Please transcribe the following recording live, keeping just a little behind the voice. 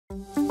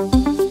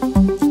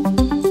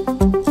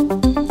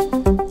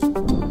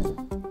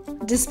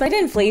Despite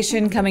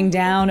inflation coming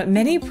down,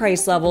 many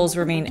price levels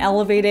remain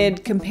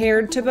elevated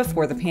compared to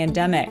before the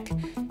pandemic.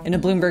 In a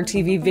Bloomberg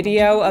TV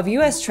video of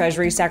U.S.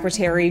 Treasury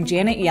Secretary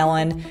Janet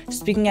Yellen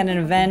speaking at an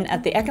event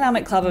at the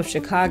Economic Club of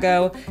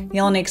Chicago,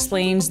 Yellen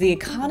explains the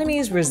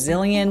economy's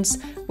resilience,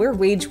 where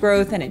wage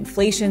growth and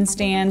inflation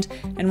stand,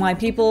 and why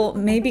people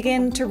may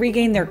begin to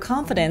regain their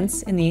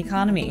confidence in the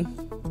economy.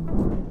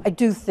 I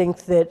do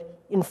think that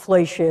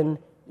inflation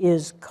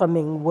is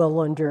coming well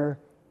under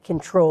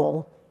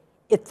control.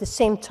 At the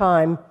same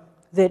time,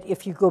 that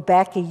if you go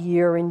back a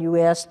year and you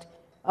asked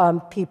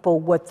people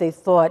what they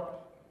thought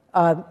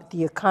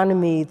the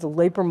economy, the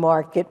labor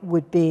market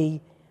would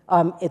be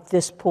at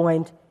this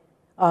point,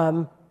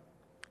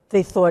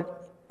 they thought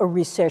a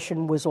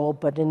recession was all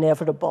but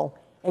inevitable.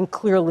 And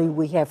clearly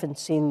we haven't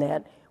seen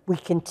that. We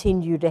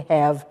continue to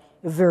have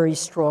a very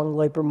strong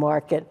labor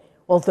market,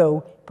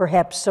 although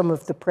perhaps some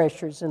of the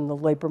pressures in the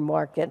labor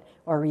market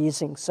are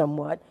easing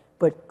somewhat,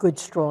 but good,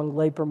 strong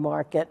labor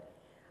market.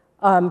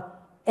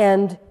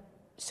 And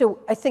so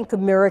I think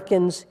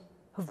Americans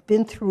have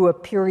been through a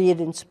period,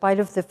 in spite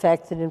of the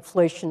fact that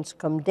inflation's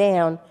come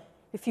down.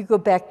 If you go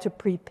back to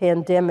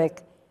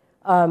pre-pandemic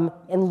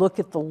and look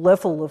at the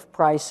level of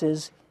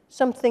prices,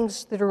 some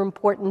things that are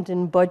important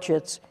in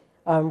budgets,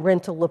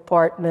 rental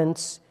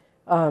apartments,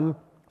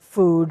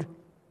 food,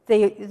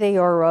 they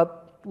are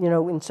up,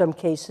 in some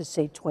cases,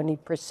 say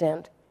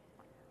 20%.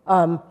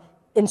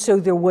 And so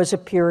there was a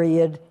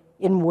period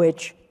in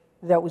which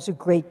that was a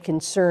great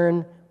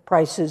concern.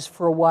 Prices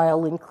for a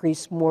while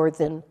increased more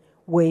than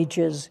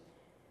wages.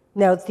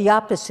 Now, the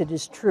opposite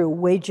is true.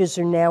 Wages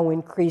are now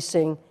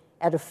increasing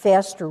at a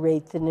faster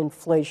rate than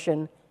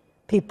inflation.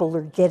 People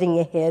are getting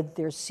ahead.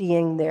 They're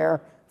seeing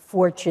their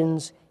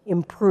fortunes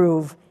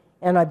improve.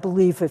 And I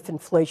believe if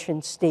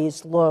inflation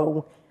stays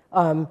low,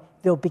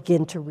 they'll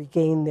begin to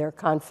regain their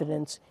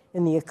confidence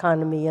in the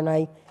economy. And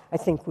I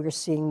think we're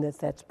seeing that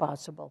that's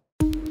possible.